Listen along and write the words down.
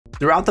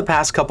Throughout the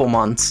past couple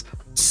months,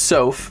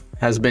 Soph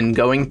has been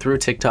going through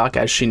TikTok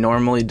as she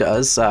normally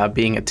does,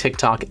 being a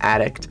TikTok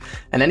addict.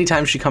 And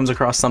anytime she comes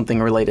across something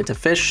related to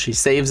fish, she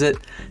saves it.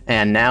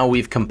 And now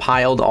we've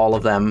compiled all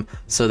of them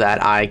so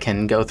that I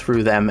can go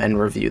through them and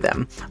review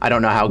them. I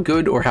don't know how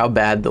good or how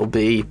bad they'll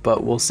be,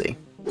 but we'll see.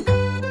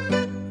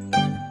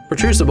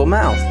 Protrusible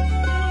mouth.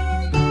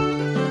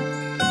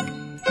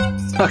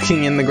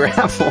 Sucking in the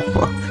gravel,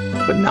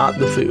 but not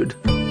the food.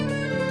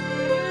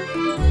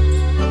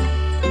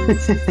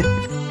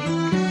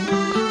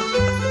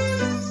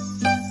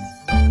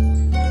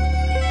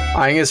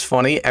 I think it's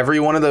funny, every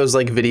one of those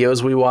like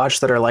videos we watch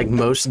that are like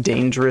most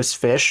dangerous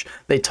fish,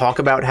 they talk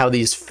about how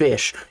these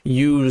fish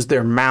use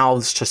their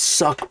mouths to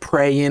suck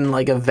prey in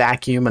like a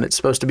vacuum, and it's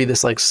supposed to be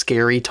this like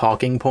scary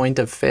talking point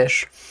of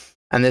fish.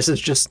 And this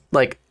is just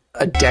like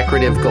a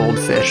decorative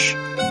goldfish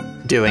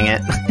doing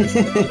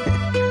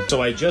it.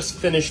 So I just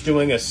finished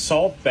doing a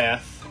salt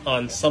bath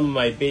on some of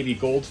my baby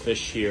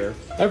goldfish here.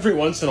 Every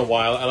once in a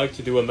while, I like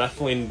to do a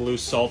methylene blue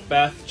salt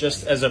bath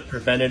just as a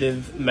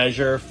preventative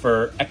measure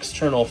for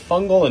external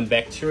fungal and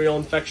bacterial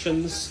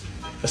infections,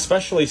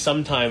 especially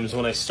sometimes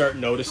when I start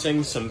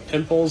noticing some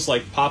pimples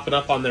like popping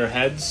up on their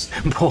heads.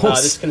 Pimples?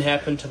 This can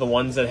happen to the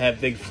ones that have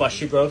big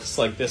fleshy growths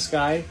like this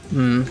guy.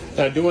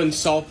 Doing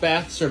salt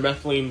baths or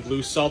methylene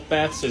blue salt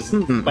baths is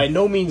by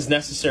no means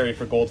necessary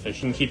for goldfish.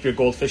 You can keep your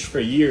goldfish for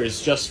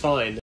years just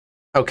fine.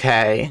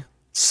 Okay.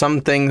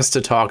 Some things to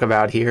talk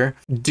about here.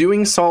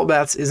 Doing salt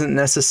baths isn't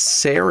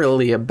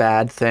necessarily a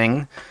bad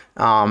thing.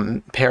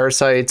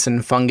 Parasites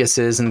and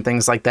funguses and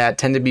things like that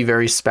tend to be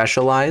very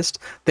specialized.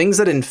 Things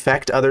that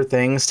infect other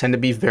things tend to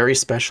be very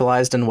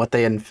specialized in what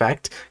they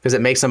infect because it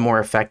makes them more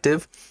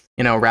effective.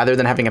 You know, rather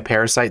than having a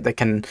parasite that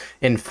can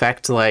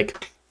infect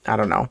like, I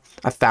don't know,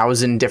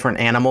 1,000 different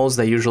animals,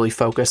 they usually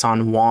focus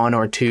on 1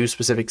 or 2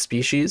 specific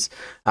species.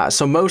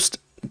 So most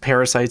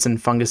parasites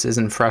and funguses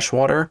in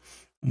freshwater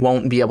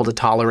won't be able to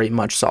tolerate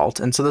much salt,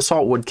 and so the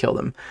salt would kill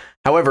them.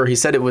 However, he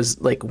said it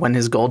was like when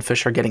his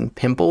goldfish are getting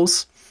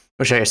pimples,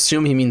 which I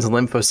assume he means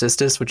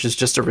lymphocystis, which is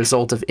just a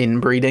result of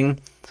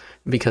inbreeding,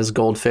 because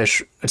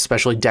goldfish,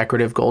 especially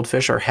decorative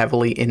goldfish, are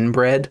heavily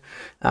inbred,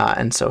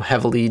 and so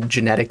heavily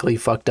genetically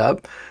fucked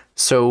up.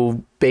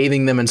 So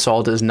bathing them in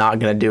salt is not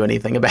going to do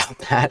anything about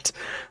that.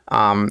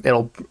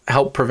 It'll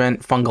help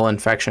prevent fungal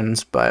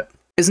infections, but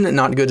isn't it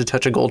not good to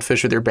touch a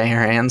goldfish with your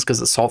bare hands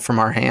because it's salt from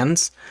our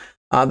hands?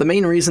 The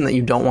main reason that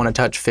you don't want to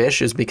touch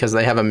fish is because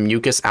they have a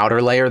mucus outer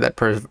layer that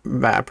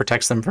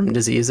protects them from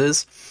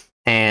diseases,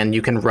 and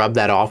you can rub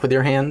that off with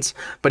your hands.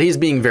 But he's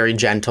being very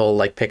gentle,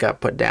 like pick up,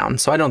 put down.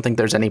 So I don't think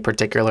there's any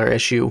particular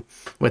issue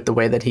with the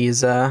way that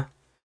he's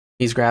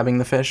grabbing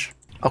the fish.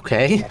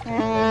 Okay.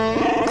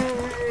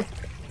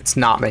 It's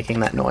not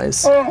making that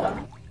noise.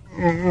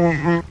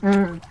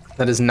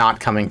 That is not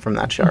coming from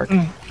that shark.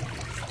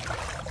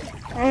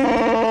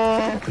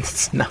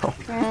 No.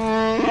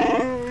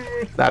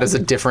 That is a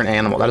different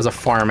animal. That is a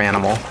farm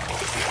animal.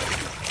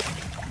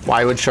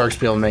 Why would sharks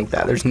be able to make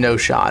that? There's no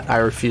shot. I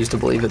refuse to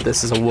believe that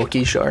this is a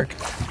Wookiee shark.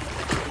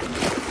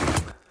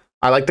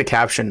 I like the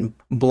caption.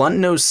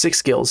 Blunt-nosed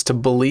six-gills to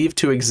believe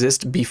to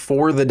exist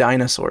before the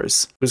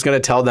dinosaurs. Who's going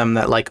to tell them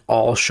that like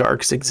all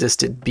sharks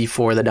existed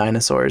before the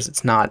dinosaurs?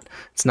 It's not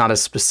a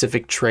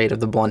specific trait of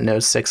the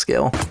blunt-nosed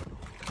six-gill.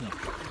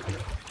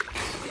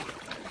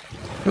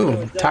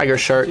 Ooh, tiger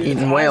shark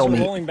eating whale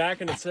meat. Rolling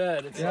back in its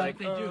head. It's like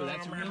they do.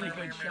 That's a really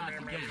good shot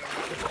to get.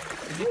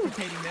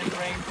 Nicotinating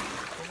membrane.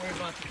 Don't worry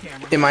about the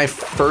camera. In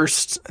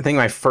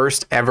my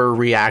first ever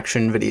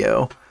reaction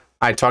video,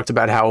 I talked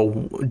about how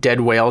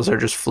dead whales are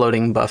just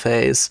floating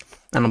buffets,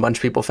 and a bunch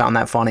of people found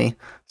that funny.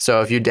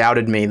 So if you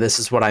doubted me, this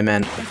is what I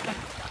meant.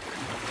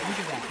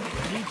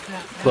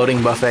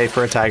 Floating buffet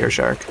for a tiger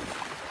shark.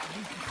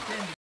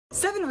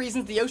 7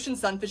 reasons the ocean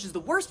sunfish is the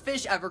worst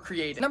fish ever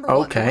created. Number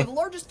 1, they're the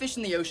largest fish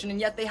in the ocean, and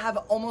yet they have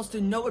almost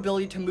no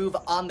ability to move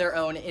on their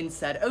own in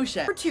said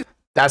ocean. Number 2.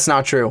 That's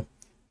not true.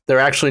 They're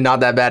actually not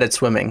that bad at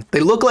swimming. They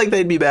look like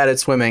they'd be bad at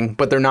swimming,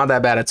 but they're not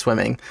that bad at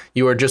swimming.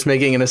 You are just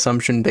making an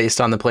assumption based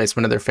on the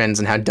placement of their fins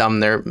and how dumb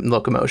their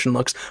locomotion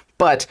looks,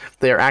 but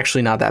they are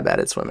actually not that bad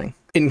at swimming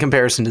in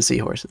comparison to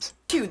seahorses.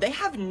 2, they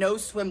have no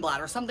swim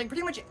bladder, something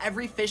pretty much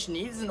every fish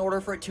needs in order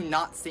for it to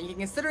not sink, and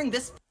considering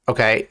this...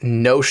 Okay,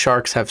 no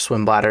sharks have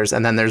swim bladders,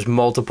 and then there's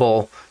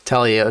multiple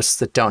teleos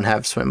that don't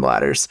have swim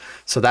bladders,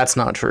 so that's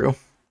not true.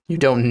 You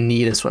don't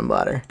need a swim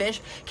bladder.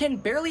 Fish can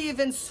barely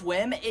even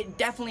swim. It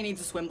definitely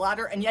needs a swim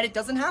bladder, and yet it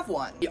doesn't have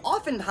one.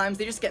 Oftentimes,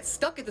 they just get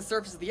stuck at the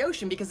surface of the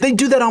ocean because... They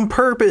do that on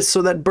purpose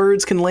so that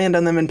birds can land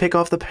on them and pick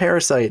off the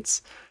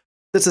parasites.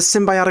 It's a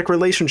symbiotic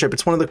relationship.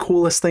 It's one of the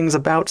coolest things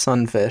about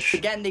sunfish.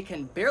 Again, they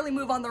can barely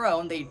move on their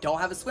own, they don't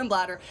have a swim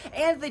bladder,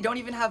 and they don't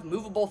even have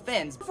movable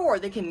fins. Therefore,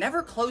 they can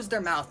never close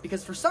their mouth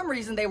because for some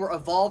reason they were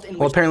evolved in...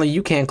 Well, apparently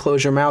you can't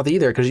close your mouth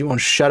either because you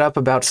won't shut up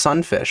about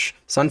sunfish.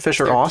 Sunfish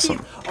are awesome.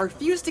 Their teeth are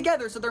fused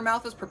together so their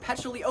mouth is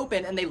perpetually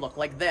open and they look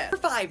like this.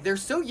 Number 5, they're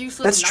so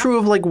useless... That's true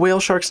of like whale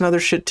sharks and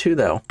other shit too,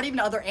 though. Not even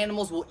other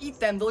animals will eat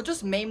them, they'll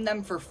just maim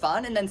them for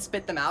fun and then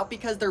spit them out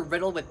because they're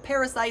riddled with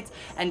parasites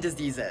and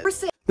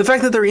diseases. The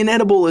fact that they're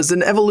inedible is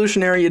an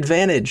evolutionary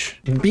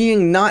advantage.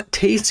 Being not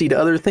tasty to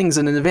other things is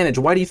an advantage.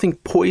 Why do you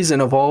think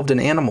poison evolved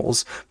in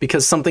animals?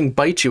 Because something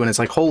bites you and it's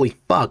like, holy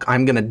fuck,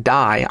 I'm gonna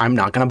die. I'm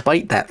not gonna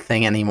bite that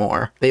thing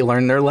anymore. They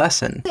learned their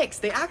lesson.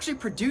 They actually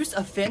produce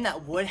a fin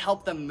that would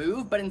help them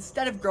move, but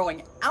instead of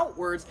growing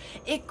outwards,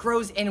 it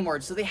grows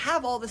inwards. So they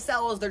have all the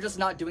cells, they're just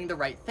not doing the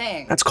right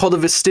thing. That's called a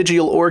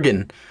vestigial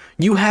organ.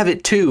 You have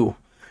it too.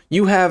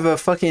 You have a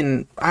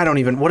fucking,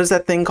 what is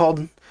that thing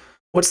called?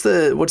 What's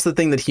the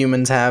thing that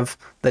humans have,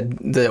 that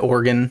the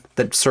organ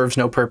that serves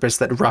no purpose,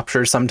 that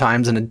ruptures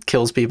sometimes and it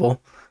kills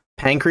people?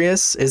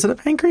 Pancreas? Is it a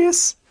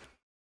pancreas?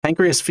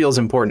 Pancreas feels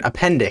important.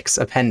 Appendix,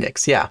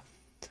 yeah.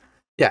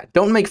 Yeah,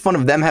 don't make fun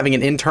of them having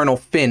an internal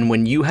fin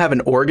when you have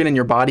an organ in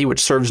your body which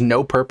serves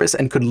no purpose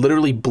and could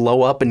literally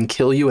blow up and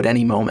kill you at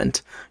any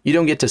moment. You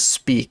don't get to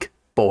speak,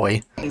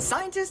 boy. And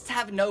scientists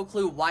have no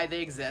clue why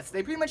they exist.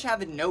 They pretty much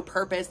have no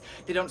purpose.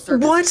 They don't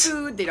serve as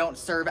food. They don't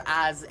serve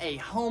as a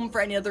home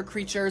for any other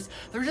creatures.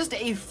 They're just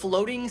a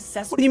floating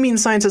cesspool. What do you mean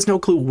science has no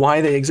clue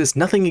why they exist?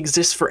 Nothing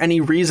exists for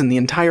any reason. The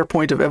entire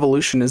point of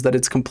evolution is that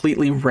it's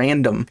completely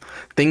random.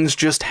 Things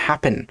just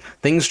happen.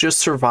 Things just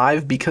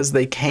survive because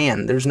they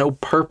can. There's no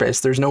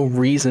purpose. There's no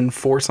reason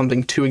for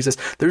something to exist.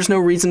 There's no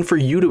reason for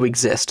you to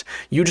exist.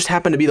 You just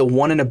happen to be the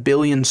 1 in a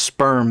billion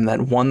sperm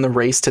that won the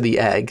race to the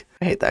egg.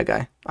 I hate that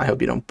guy. I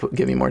hope you don't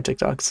give me more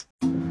TikToks.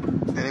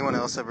 Anyone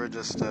else ever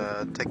just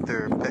take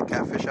their pet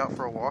catfish out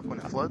for a walk when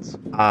it floods?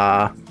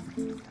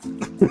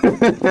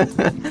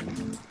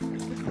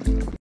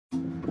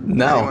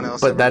 No,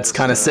 but that's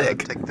kind of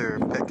sick.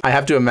 I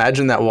have to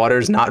imagine that water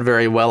is not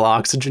very well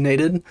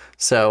oxygenated,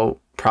 so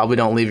probably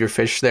don't leave your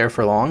fish there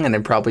for long, and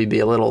it'd probably be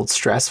a little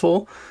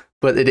stressful,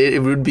 but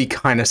it would be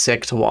kind of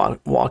sick to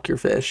walk your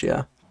fish,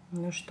 yeah.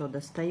 Ну что,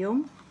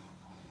 достаем.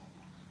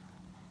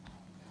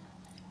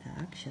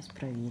 Так, сейчас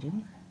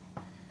проверим.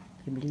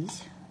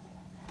 Приблизь.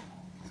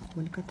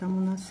 Сколько там у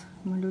нас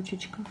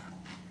малючечков?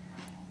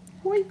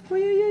 Ой,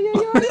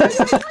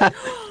 ой-ой-ой-ой-ой-ой-ой!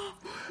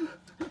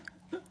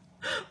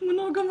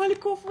 Много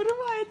мальков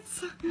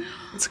вырывается.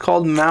 It's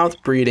called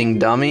mouth breeding,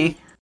 dummy.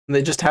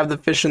 They just have the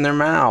fish in their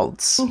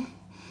mouths.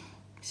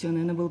 Все,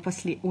 наверное, был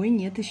последний. Ой,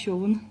 нет, еще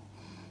он.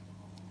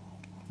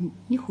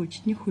 Не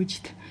хочет, не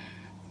хочет.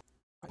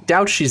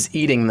 Doubt she's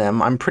eating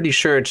them. I'm pretty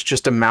sure it's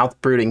just a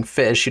mouth-brooding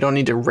fish. You don't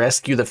need to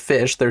rescue the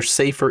fish. They're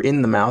safer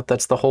in the mouth.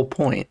 That's the whole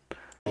point.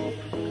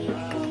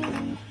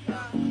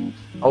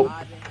 Oh.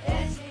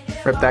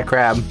 Rip that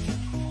crab.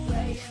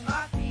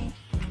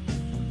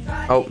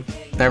 Oh,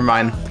 never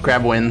mind.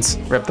 Crab wins.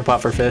 Rip the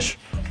puffer fish.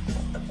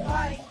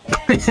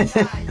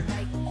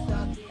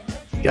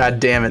 God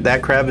damn it.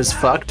 That crab is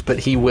fucked, but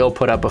he will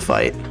put up a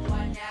fight.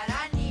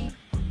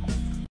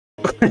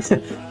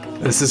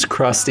 This is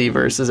Krusty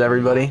versus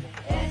everybody.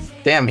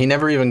 Damn, he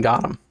never even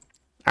got him.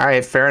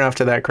 Alright, fair enough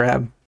to that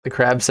crab. The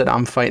crab said,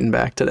 I'm fighting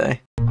back today.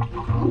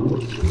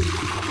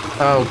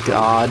 Oh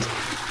god.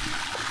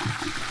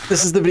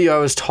 This is the video I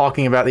was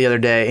talking about the other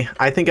day.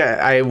 I think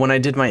when I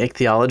did my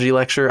ichthyology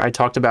lecture, I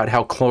talked about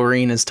how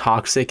chlorine is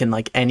toxic in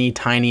like any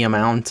tiny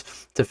amount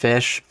to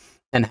fish,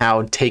 and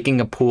how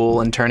taking a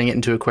pool and turning it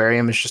into an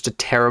aquarium is just a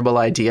terrible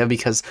idea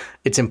because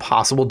it's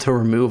impossible to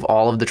remove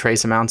all of the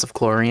trace amounts of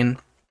chlorine.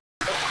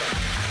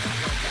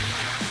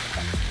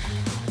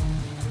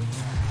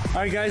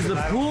 Alright guys, the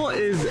pool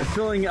is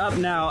filling up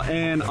now,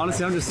 and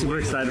honestly I'm just super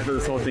excited for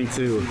this whole thing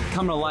to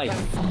come to life.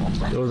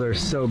 Those are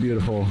so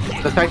beautiful.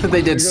 The fact that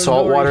they did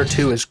saltwater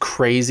too is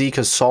crazy,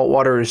 because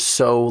saltwater is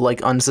so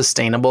like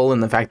unsustainable,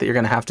 and the fact that you're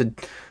gonna have to,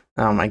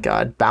 oh my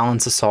god,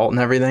 balance the salt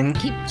and everything.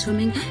 Keep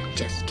swimming,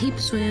 just keep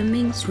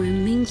swimming,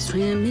 swimming,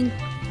 swimming.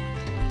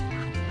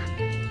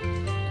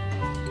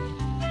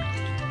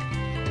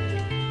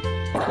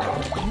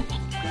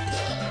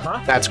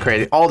 That's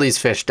crazy. All these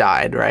fish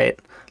died, right?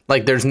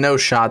 Like, there's no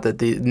shot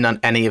that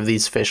any of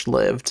these fish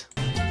lived.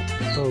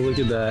 Oh, look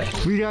at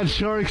that. We got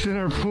sharks in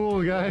our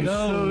pool, guys.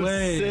 No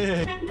way.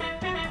 Sick.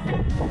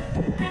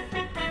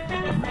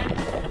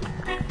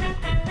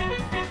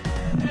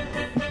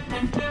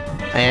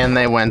 And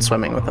they went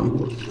swimming with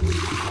them.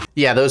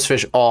 Yeah, those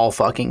fish all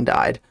fucking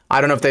died. I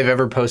don't know if they've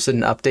ever posted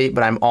an update,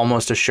 but I'm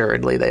almost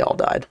assuredly they all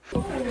died.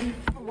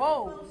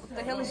 Whoa, what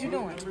the hell is you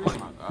doing?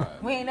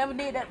 We ain't never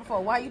did that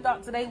before. Why you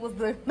thought today was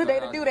the day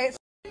to do that?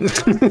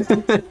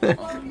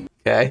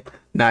 Okay,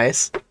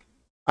 nice.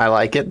 I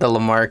like it, the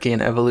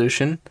Lamarckian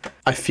evolution.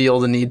 I feel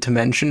the need to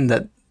mention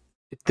that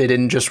they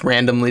didn't just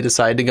randomly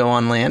decide to go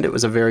on land. It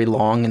was a very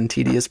long and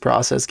tedious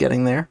process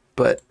getting there,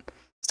 but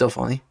still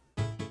funny.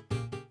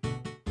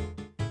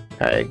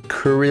 Alright,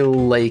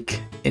 Kuril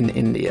Lake in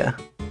India.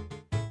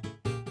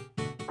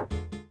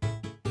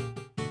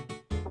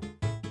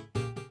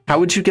 How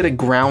would you get a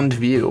ground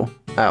view?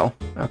 Oh,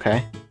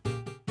 okay.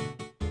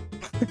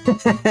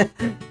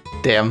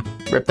 Damn,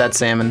 rip that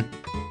salmon.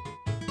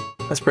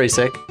 That's pretty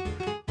sick.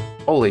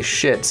 Holy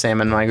shit,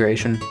 salmon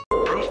migration.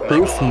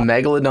 Proof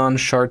megalodon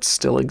sharks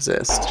still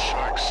exist.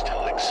 Sharks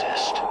still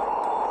exist.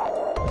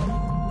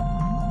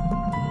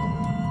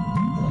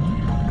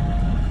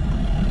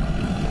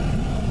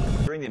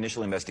 During the initial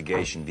initial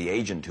investigation, the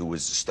agent who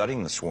was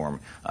studying the swarm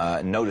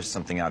noticed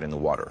something out in the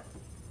water.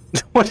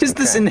 What is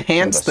this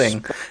enhance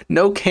thing?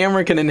 No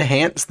camera can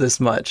enhance this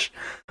much.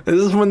 This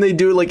is when they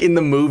do it like in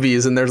the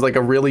movies and there's like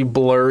a really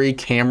blurry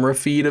camera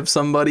feed of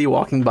somebody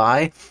walking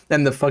by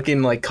and the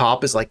fucking like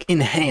cop is like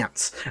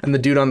enhance and the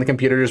dude on the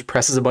computer just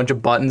presses a bunch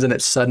of buttons and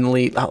it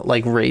suddenly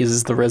like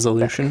raises the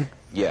resolution.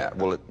 Yeah,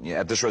 well,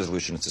 at this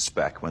resolution it's a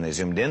speck. When they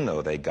zoomed in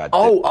though, they got...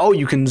 Oh,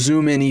 you can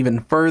zoom in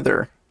even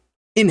further.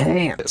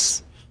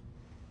 Enhance.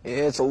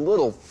 It's a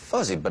little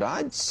fuzzy, but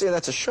I'd say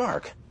that's a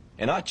shark.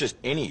 And not just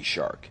any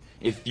shark.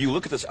 If you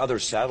look at this other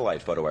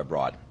satellite photo I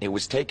brought, it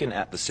was taken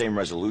at the same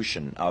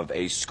resolution of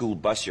a school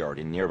bus yard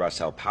in nearby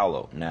Sao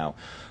Paulo. Now,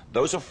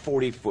 those are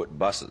 40-foot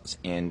buses,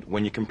 and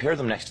when you compare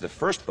them next to the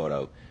first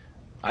photo,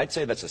 I'd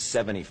say that's a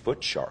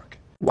 70-foot shark.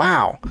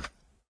 Wow.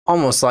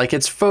 Almost like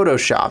it's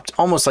photoshopped.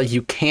 Almost like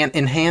you can't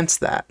enhance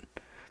that.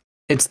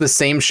 It's the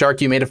same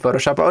shark you made a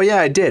Photoshop. Oh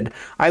yeah, I did.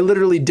 I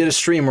literally did a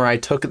stream where I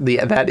took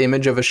that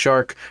image of a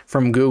shark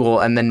from Google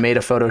and then made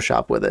a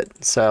Photoshop with it.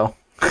 So,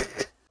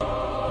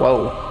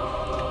 whoa.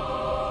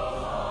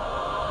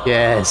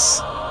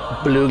 Yes,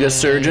 beluga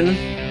sturgeon.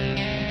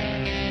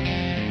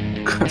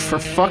 For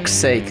fuck's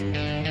sake.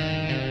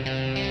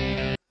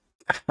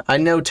 I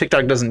know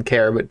TikTok doesn't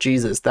care, but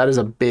Jesus, that is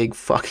a big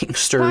fucking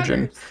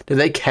sturgeon. Did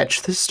they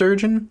catch this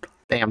sturgeon?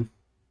 Damn,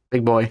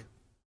 big boy.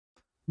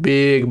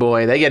 Big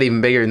boy. They get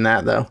even bigger than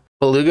that though.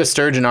 Beluga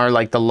sturgeon are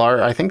like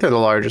I think they're the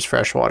largest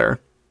freshwater.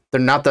 They're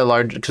not that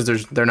large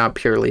because they're not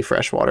purely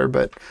freshwater,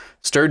 but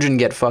sturgeon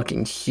get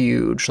fucking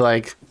huge,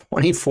 like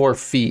 24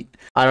 feet.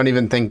 I don't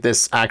even think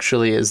this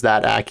actually is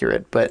that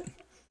accurate, but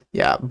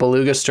yeah,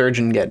 beluga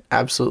sturgeon get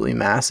absolutely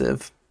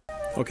massive.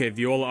 Okay,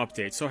 Viola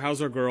update. So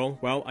how's our girl?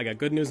 Well, I got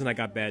good news and I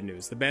got bad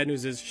news. The bad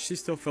news is she's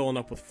still filling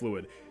up with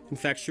fluid. In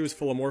fact, she was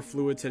full of more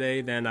fluid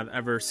today than I've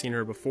ever seen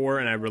her before,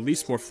 and I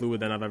released more fluid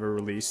than I've ever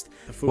released.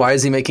 Why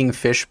is he making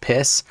fish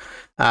piss?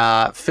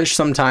 Fish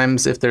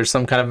sometimes, if there's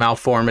some kind of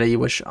malformity,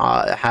 which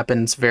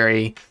happens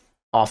very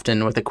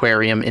often with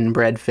aquarium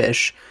inbred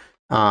fish,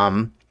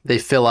 they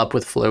fill up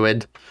with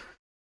fluid.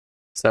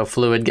 So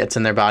fluid gets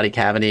in their body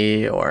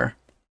cavity or,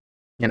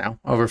 you know,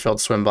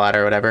 overfilled swim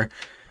bladder or whatever.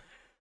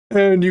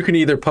 And you can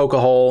either poke a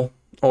hole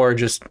or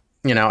just,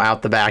 you know,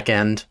 out the back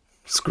end,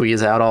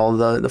 squeeze out all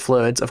the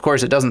fluids. Of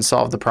course, it doesn't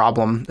solve the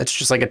problem. It's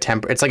just like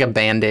it's like a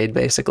Band-Aid,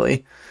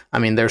 basically. I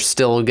mean, they're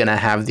still going to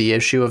have the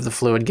issue of the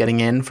fluid getting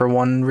in for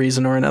one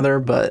reason or another,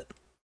 but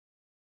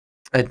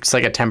it's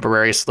like a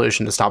temporary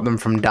solution to stop them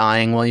from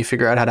dying while you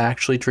figure out how to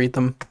actually treat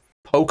them.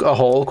 Poke a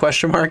hole,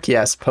 question mark?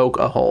 Yes, poke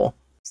a hole.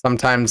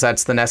 Sometimes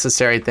that's the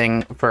necessary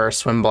thing for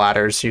swim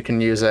bladders. You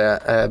can use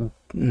a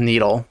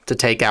needle to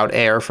take out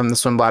air from the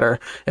swim bladder.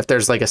 If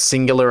there's like a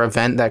singular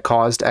event that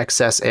caused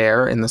excess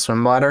air in the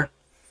swim bladder,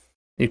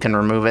 you can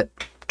remove it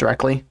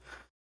directly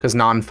because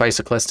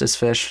non-physocyclistus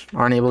fish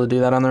aren't able to do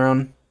that on their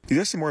own. These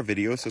are some more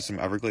videos of some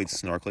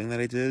Everglades snorkeling that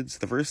I did. So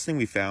the first thing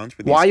we found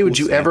were these Why would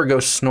you ever go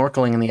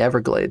snorkeling in the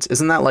Everglades?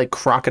 Isn't that like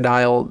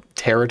crocodile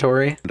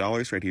territory?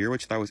 $dollars right here,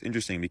 which I thought was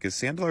interesting because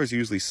sand dollars are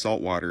usually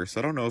saltwater. So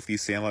I don't know if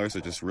these sand dollars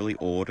are just really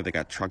old or they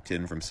got trucked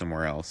in from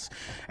somewhere else.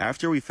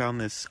 After we found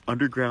this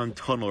underground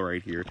tunnel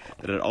right here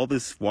that had all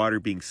this water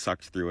being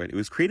sucked through it, it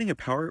was creating a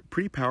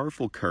pretty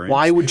powerful current.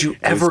 Why would you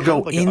ever go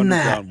like in an that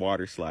underground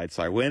water slide?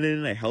 So I went in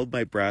and I held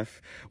my breath.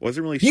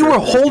 Wasn't really sure. You were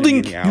holding.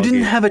 You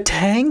didn't have a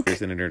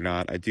tank. In it or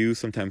not? I do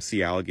sometimes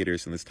see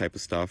alligators and this type of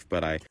stuff,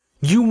 but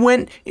You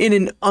went in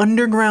an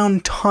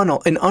underground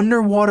tunnel, an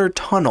underwater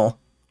tunnel,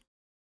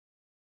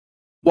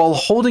 while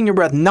holding your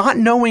breath, not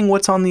knowing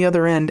what's on the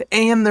other end,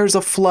 and there's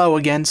a flow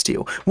against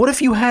you. What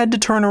if you had to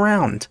turn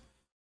around?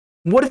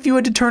 What if you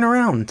had to turn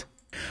around?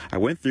 I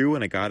went through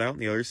and I got out on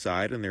the other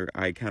side, and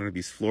I encountered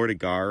these Florida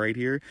gar right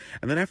here,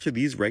 and then after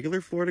these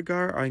regular Florida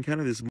gar, I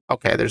encountered this.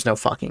 Okay, there's no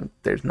fucking.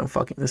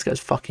 This guy's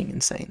fucking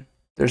insane.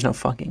 There's no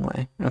fucking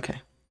way.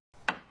 Okay.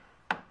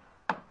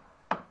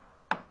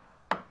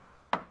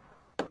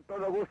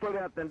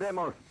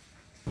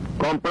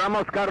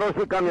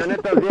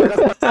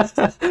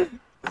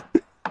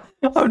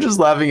 I'm just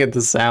laughing at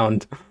the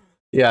sound.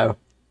 Yeah,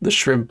 the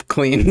shrimp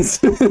cleans.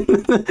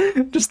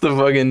 Just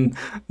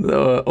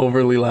the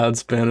overly loud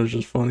Spanish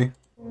is funny.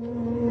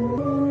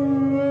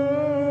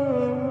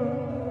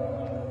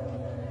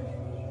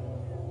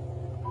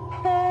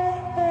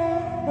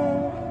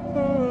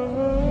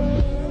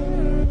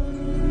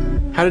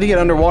 How did he get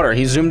underwater?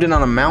 He zoomed in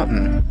on a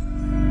mountain.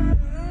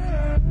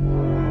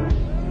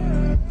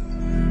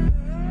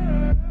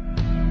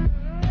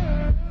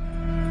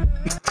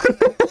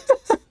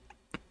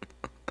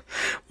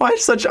 Why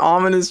such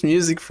ominous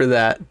music for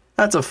that?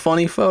 That's a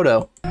funny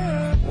photo.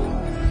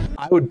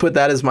 I would put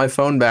that as my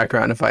phone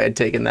background if I had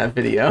taken that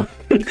video.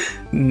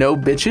 No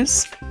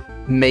bitches?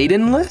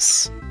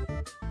 Maidenless?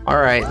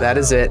 Alright, that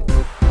is it.